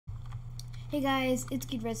Hey guys, it's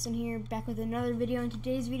Kid Redstone here, back with another video. In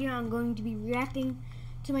today's video, I'm going to be reacting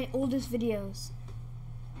to my oldest videos.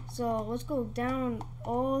 So let's go down,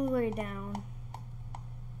 all the way down.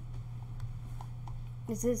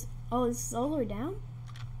 This is all the way down?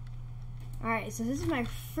 Alright, so this is my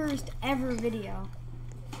first ever video.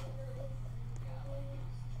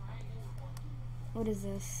 What is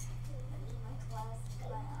this?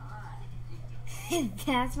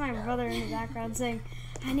 That's my brother in the background saying,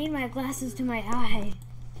 I need my glasses to my eye.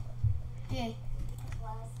 Okay.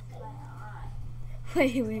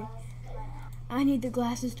 Wait. I need the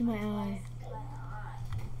glasses to my eye.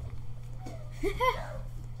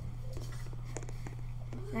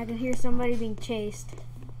 I can hear somebody being chased.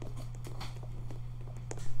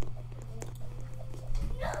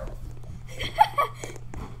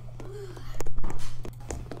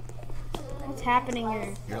 What's happening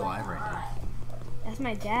here? You're live right now. That's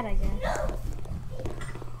my dad, I guess.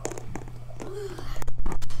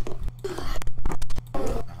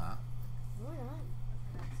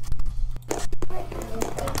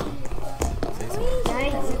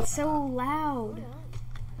 Guys, it's so loud.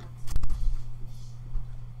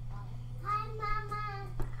 Hi, Mama.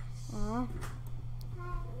 Aw.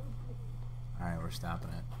 Alright, we're stopping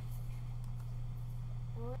it.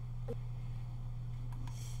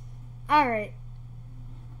 Alright.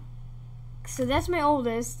 So that's my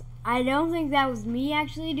oldest. I don't think that was me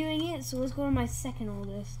actually doing it, so let's go to my second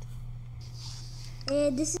oldest.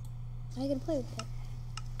 And this is I can play with that.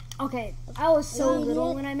 Okay, I was so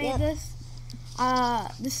little when I made this.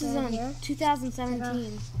 This is on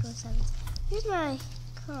 2017. Here's my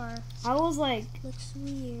car. I was like Looks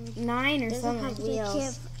weird. 9 or Doesn't something. have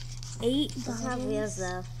wheels. 8. Doesn't have wheels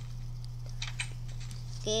though.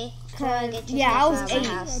 Okay. Yeah, I was 8.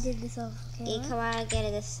 I did this off camera. Come on, get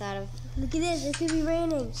it this side of. Look at this. It could be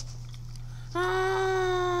raining.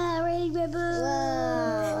 Ah, raining bamboo.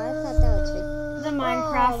 Whoa! I thought that was The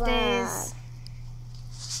Minecraft days.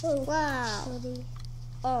 Oh wow!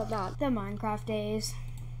 Oh no! The Minecraft days.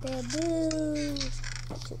 Bamboo.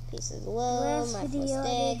 2 pieces of wood. Last video I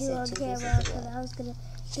didn't do on camera because I was gonna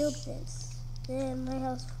build this. Then my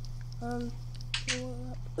house blew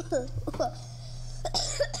up.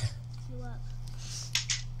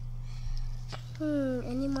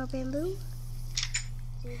 Any more bamboo?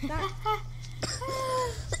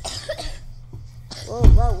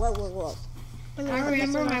 Whoa. I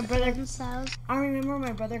remember my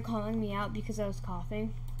brother calling me out because I was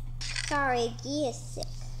coughing. Sorry, he is sick.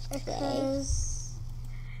 Because,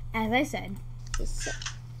 as I said, he's sick.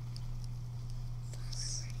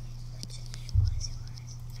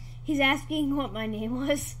 He's asking what my name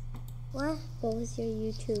was. What? What was your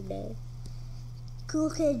YouTube name? Cool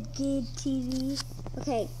Kid Gid TV.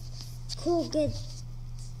 Okay. Cool Kid.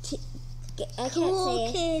 I can't say it.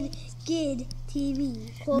 Cool Kid Gid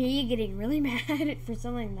TV. Cool. Me getting really mad for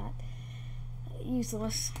something that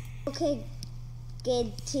useless. Okay.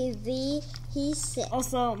 Kid TV. He's sick.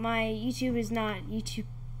 Also, my YouTube is not YouTube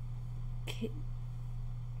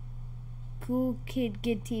Cool Kid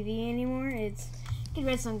Gid TV anymore. It's Kid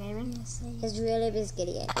Redstone Gaming. Yes, his real name is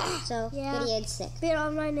Gideon. So Gideon's sick. But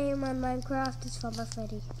on my name on Minecraft is Farmer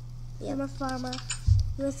Freddy. Yep. I'm a farmer.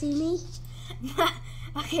 You wanna see me?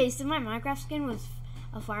 Okay, so my Minecraft skin was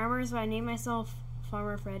a farmer, so I named myself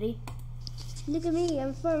Farmer Freddy. Look at me,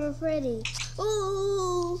 I'm Farmer Freddy.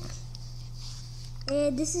 Ooh!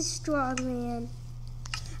 And this is Strong Man.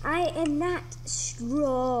 I am not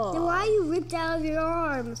strong. Then why are you ripped out of your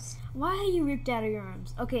arms? Why are you ripped out of your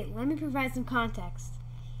arms? Okay, let me provide some context.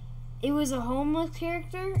 It was a homeless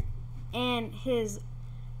character, and his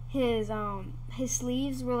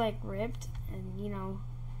sleeves were like ripped, and you know,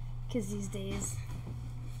 because these days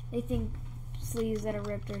they think sleeves that are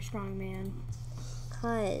ripped are strong man.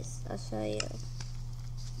 Cause I'll show you.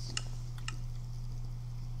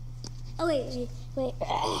 Oh wait.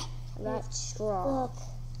 I'm not strong. Look.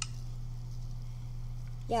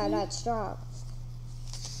 Yeah, I'm not strong.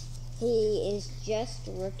 He is just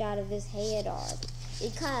ripped out of his hand arm.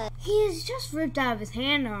 Because he is just ripped out of his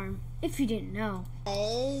hand arm, if you didn't know.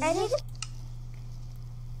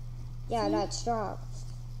 Yeah, not strong.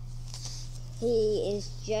 He is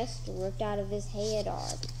just ripped out of his hand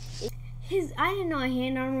arm. I didn't know a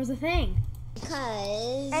hand arm was a thing.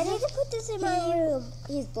 Because I need to put this in my room.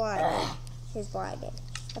 He's blind. He's blinded.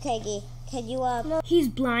 Okay, Gee, can you No. He's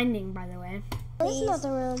blinding, by the way. This is not the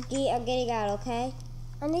room. Gee, I'm getting out, okay?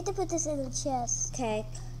 I need to put this in the chest. Okay.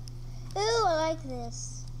 Ooh, I like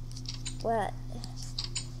this. What?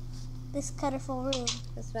 This colorful room.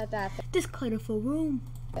 This is my bathroom. This colorful room.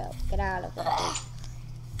 Get out of it.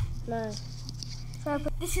 Come on.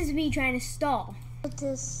 This is me trying to stall. Put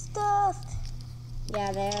this stuff.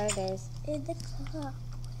 Yeah, there it is. In the clock.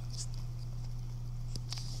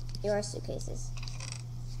 Your suitcases.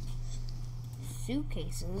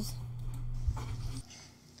 Suitcases?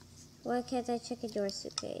 Why can't I check in your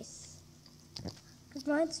suitcase? Because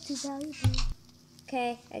mine's too valuable.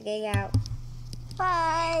 Okay, I get out.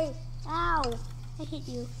 Bye! Ow! I hit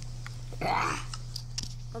you.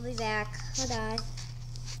 I'll be back. Hold on.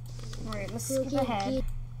 Alright, let's skip ahead.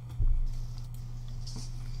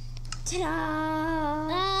 Ta-da!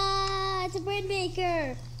 Ah, it's a bread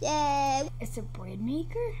maker! Yay! It's a bread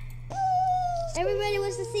maker? Everybody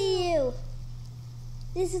wants to see you!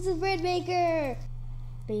 This is a bread maker!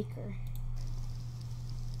 Baker.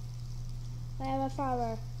 I am a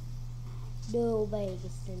farmer. Nobody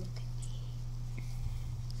gets to look at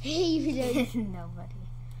me. Even though Nobody.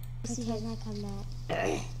 pretend like I'm not.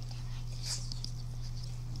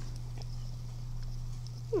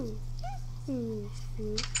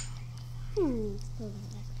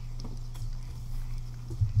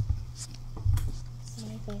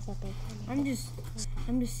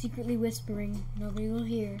 I'm just secretly whispering. Nobody will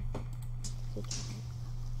hear.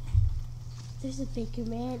 There's a baker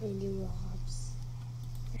man in your arms.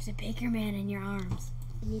 There's a baker man in your arms.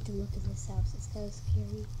 I need to look in this house. It's kind of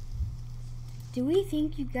scary. Do we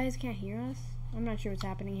think you guys can't hear us? I'm not sure what's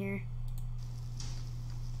happening here.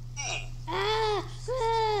 Ah!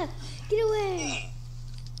 Ah! Get away!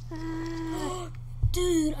 Ah!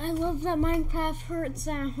 Dude, I love that Minecraft hurt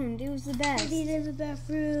sound. It was the I best. need in the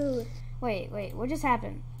bathroom. Wait, what just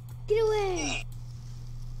happened? Get away!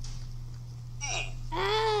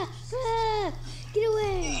 Ah! Ah! Get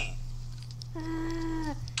away!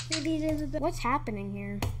 Ah! I need in the What's happening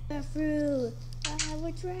here? bathroom. Ah!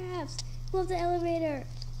 We're traps. Love the elevator.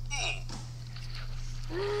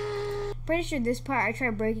 Ah! Pretty sure this part I try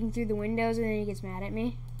breaking through the windows and then he gets mad at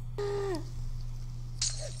me. Ah!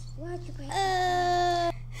 Watch your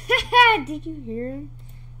back. Did you hear him?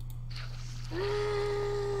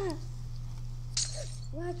 Ah!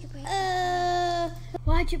 Watch your back.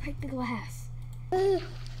 Why'd you break the glass? Don't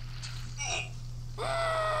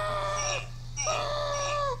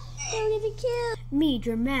even kill. Me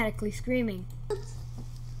dramatically screaming.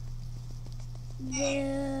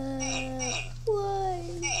 Yeah. Why?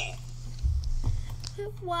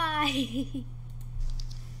 Why?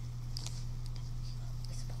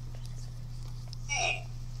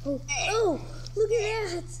 Oh, look at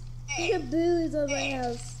that. Bamboos on my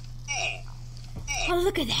house. Oh,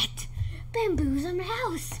 look at that. Bamboos on my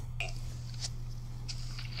house.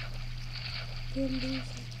 Bamboos.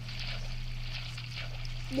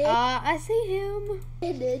 I see him.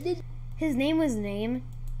 His name was Name.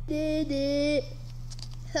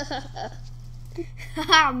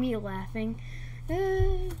 Haha, me laughing.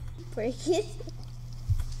 Break it.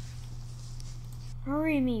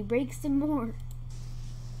 Hurry me, break some more.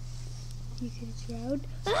 You can drown.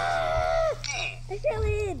 Ah! I fell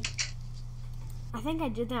in. I think I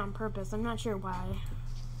did that on purpose. I'm not sure why.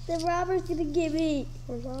 The robber's gonna get me.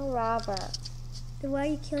 There's no robber. Then why are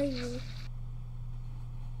you killing me?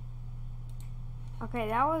 Okay,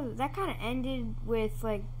 that kind of ended with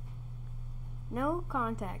like no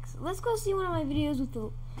context. Let's go see one of my videos with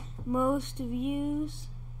the most views.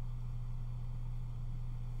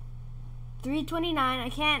 329.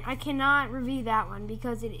 I cannot review that one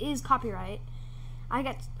because it is copyright. I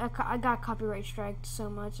got copyright striked so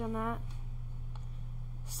much on that.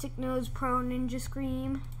 Sick Nose Pro Ninja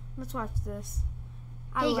Scream. Let's watch this.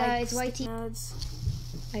 Hey guys, Sick YT. Nodes.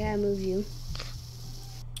 I gotta move you.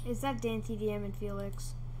 Is that Dan TDM and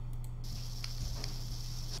Felix?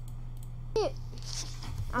 Okay,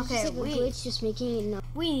 It's like a glitch, just making it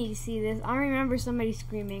we need to see this. I remember somebody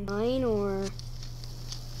screaming. 9 or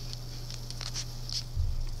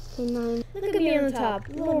 9. Look at me on the top.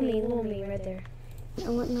 Little me right there. I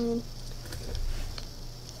want 9.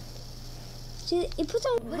 See, it puts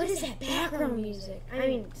on. What is that background music? I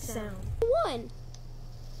mean, sound. 1.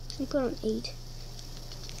 We put on 8.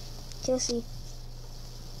 Kelsey.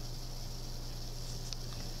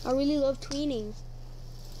 I really love tweening.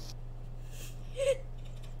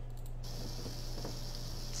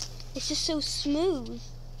 It's just so smooth.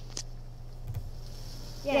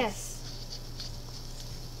 Yes.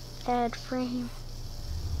 Add frame.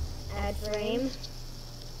 Add frame.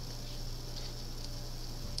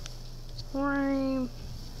 Frame.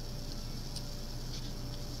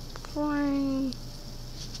 Frame.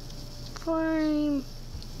 Frame.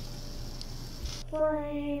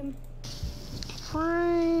 Frame.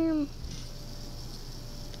 Frame.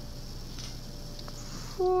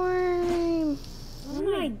 Frame. What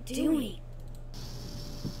am I doing?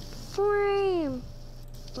 Frame.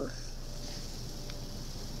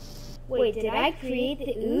 Wait, did I create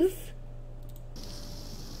the oof?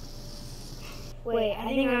 Wait, I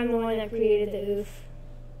think I'm the one that created the oof.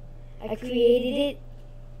 I created it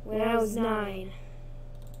when I was 9.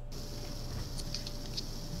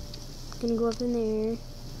 Gonna go up in there.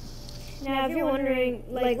 Now, if you're wondering,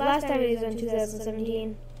 like last time it was on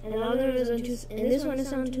 2017, and the other one was on and this one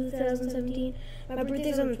is on 2017. My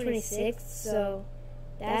birthday's on the 26th, so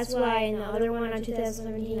that's why in the other one on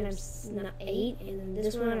 2017 I'm 8, and in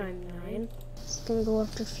this one I'm 9. It's gonna go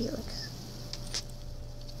after Felix.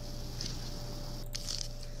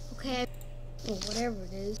 Okay. Oh, whatever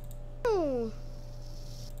it is. Oh.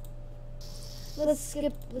 Let's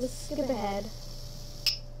skip ahead.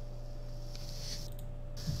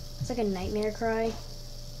 It's like a nightmare cry.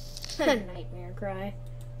 Nightmare cry.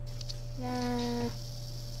 Nah.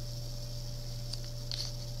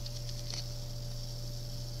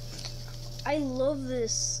 I love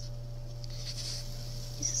this.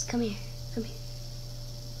 Jesus, come here. Come here.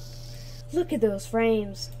 Look at those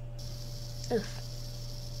frames. Ugh.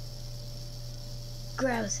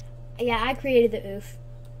 Gross. Yeah, I created the oof.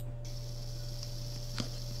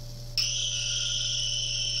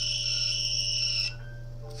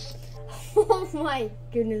 Oh my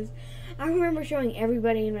goodness. I remember showing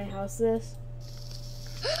everybody in my house this.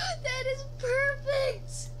 That is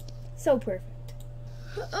perfect. So perfect.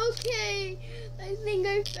 Okay, I think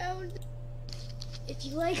I found it. If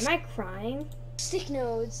you like Am I crying? Stick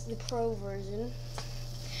Nodes, the pro version,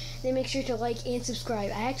 then make sure to like and subscribe.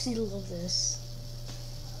 I actually love this.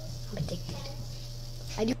 I'm addicted.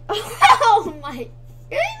 I do. Oh my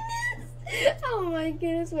goodness. Oh my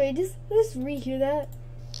goodness. Wait, just rehear that.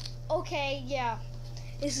 Okay, yeah.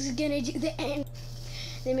 This is gonna do the end.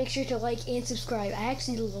 Then make sure to like and subscribe. I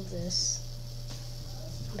actually love this.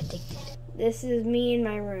 I'm addicted. This is me in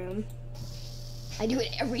my room. I do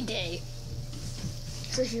it every day.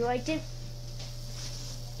 So if you liked it,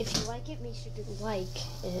 make sure to like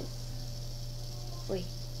it. Wait.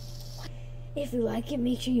 If you like it,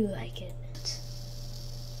 make sure you like it.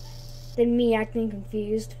 Then me acting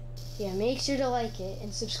confused. Yeah, make sure to like it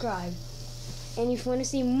and subscribe. And if you want to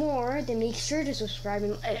see more, then make sure to subscribe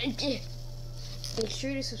and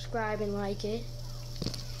like it.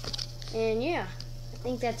 And yeah, I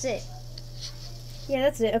think that's it. Yeah,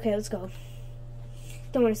 that's it. Okay, let's go.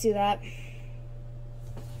 Don't want to see that.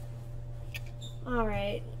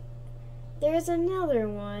 Alright. There's another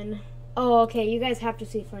one. Oh, okay. You guys have to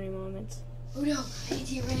see funny moments. Oh no, I need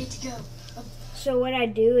to get ready to go. So what I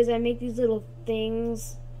do is I make these little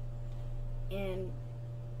things, and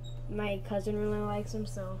my cousin really likes them,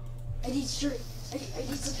 so. I need shirt. I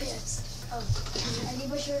need some pants. I need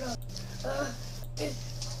my shirt on.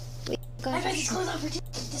 I've had these clothes on for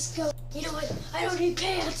just go. You know what? I don't need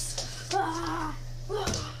pants. Wait,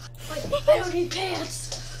 I don't need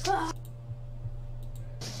pants.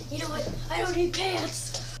 You know what? I don't need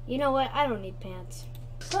pants. You know what? I don't need pants.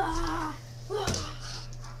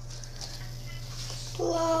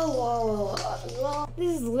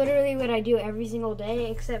 This is literally what I do every single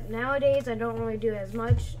day, except nowadays I don't really do it as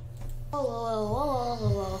much. I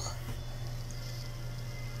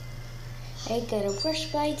gotta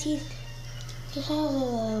brush my teeth.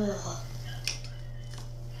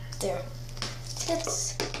 There.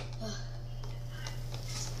 That's.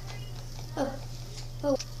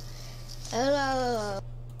 Hello.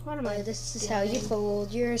 What am I? This is how you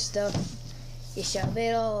fold your stuff. You shove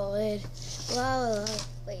it all in.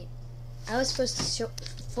 Wait, I was supposed to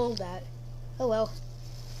fold that. Oh well.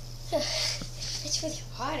 It's really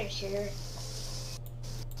hot in here.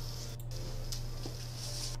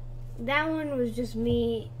 That one was just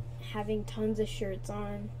me having tons of shirts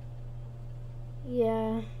on.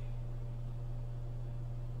 Yeah.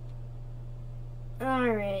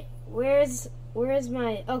 Alright. Where's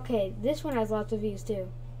my... Okay, this one has lots of views too.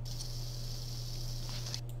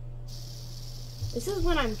 This is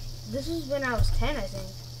when I was 10, I think.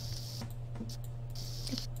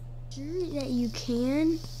 Sure that you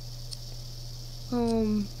can.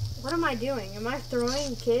 What am I doing? Am I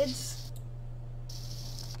throwing kids?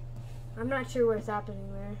 I'm not sure what's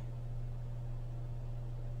happening there.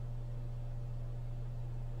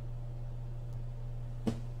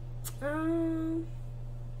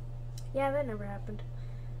 Yeah, that never happened.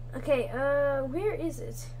 Okay, where is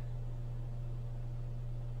it?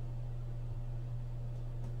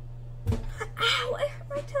 Ow, I hurt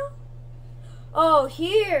my toe. Oh,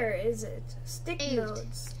 here is it. Stick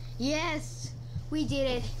nodes. Yes, we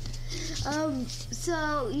did it.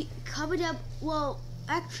 So coming up, well,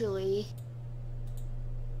 actually,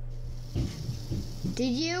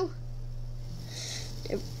 did you?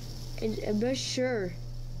 I'm not sure.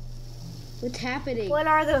 What's happening? What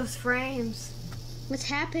are those frames? What's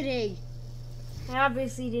happening? I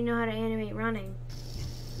obviously didn't know how to animate running.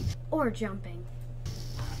 Or jumping.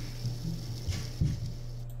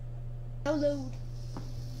 Hello.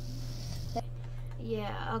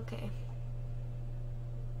 Yeah, okay.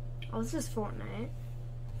 Oh, this is Fortnite.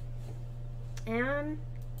 And,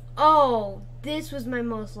 oh, this was my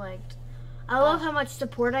most liked. I love how much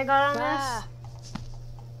support I got on this.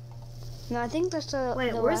 No, I think that's the.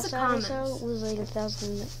 Wait, the where's last the comments? episode was like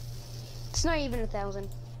 1,000. It's not even 1,000.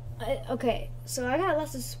 Okay, so I got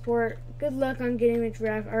lots of support. Good luck on getting the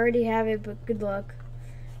giraffe. I already have it, but good luck.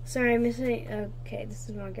 Sorry, I'm missing. Okay, this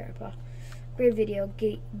is my grandpa. Great video,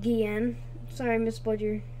 Gideon. Sorry, I misspelled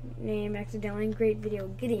your name accidentally. Great video,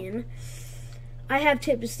 Gideon. I have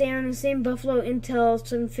tips to stay on the same Buffalo Intel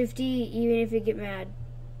 750 even if you get mad.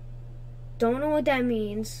 Don't know what that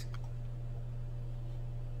means.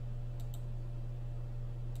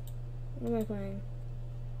 What am I playing?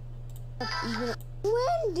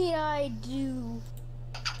 When did I do?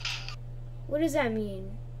 What does that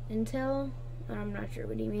mean? Intel? I'm not sure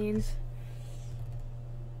what he means.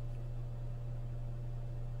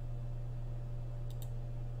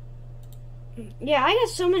 Yeah, I got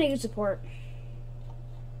so many good support.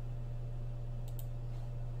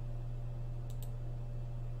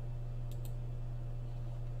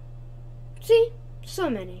 See? So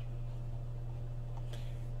many.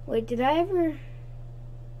 Wait, did I ever...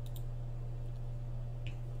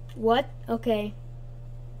 What? Okay.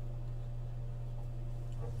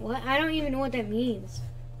 What? I don't even know what that means.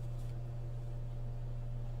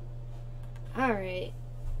 Alright.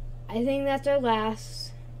 I think that's our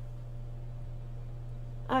last.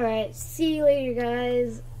 Alright, see you later,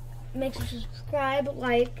 guys. Make sure to subscribe,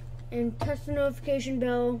 like, and touch the notification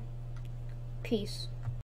bell. Peace.